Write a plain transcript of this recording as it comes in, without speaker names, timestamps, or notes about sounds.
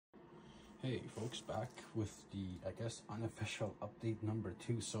Hey folks, back with the, I guess, unofficial update number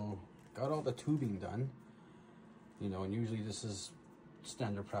 2. So, got all the tubing done, you know, and usually this is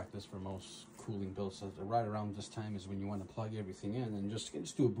standard practice for most cooling builds. So right around this time is when you want to plug everything in and just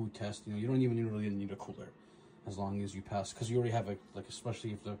do a boot test. You know, you don't even really need a cooler as long as you pass, because you already have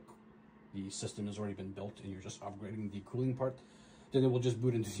especially if the system has already been built and you're just upgrading the cooling part, then it will just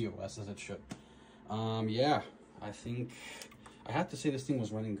boot into the OS as it should. Yeah, I think I had to say this thing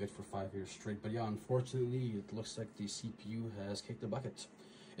was running good for 5 years straight, but yeah, unfortunately, it looks like the CPU has kicked the bucket.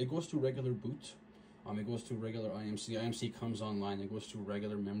 It goes to regular boot, it goes to regular IMC. IMC comes online, it goes to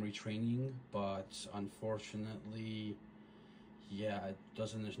regular memory training, but unfortunately, yeah, it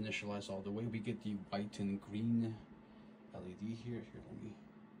doesn't initialize all the way. We get the white and green LED here. Let me...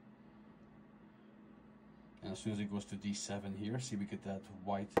 And as soon as it goes to D7 here, see, we get that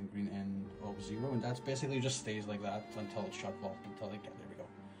white and green end of 0, and that's basically just stays like that until it's shut off, until it, yeah, there we go.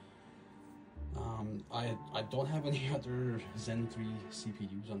 I don't have any other Zen 3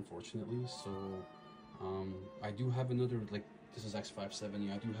 CPUs, unfortunately, so I do have another, this is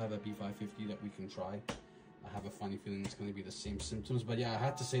X570, I do have a B550 that we can try. I have a funny feeling it's going to be the same symptoms, but yeah, I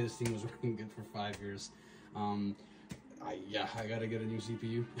had to say this thing was working good for 5 years. I gotta get a new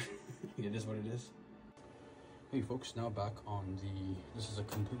CPU. It is what it is. Hey folks, now back on this is a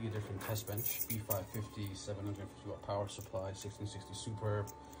completely different test bench, B550, 750 watt power supply, 1660 Super,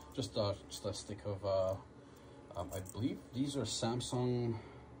 just a stick of, I believe these are Samsung,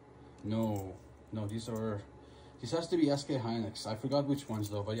 no, these has to be SK Hynix, I forgot which ones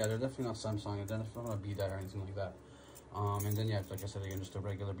though, but yeah, they're definitely not Samsung, they're definitely not B-Die or anything like that. And then yeah, like I said again, just a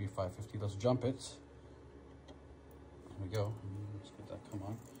regular B550, let's jump it, there we go, let's get that, come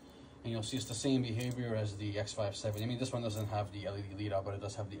on. And you'll see it's the same behavior as the X570. I mean, this one doesn't have the LED lead out, but it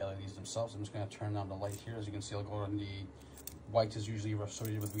does have the LEDs themselves. I'm just going to turn on the light here. As you can see, I'll go on the white is usually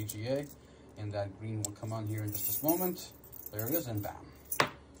associated with VGA, and that green will come on here in just this moment. There it is, and bam.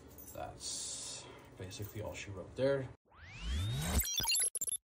 That's basically all she wrote there.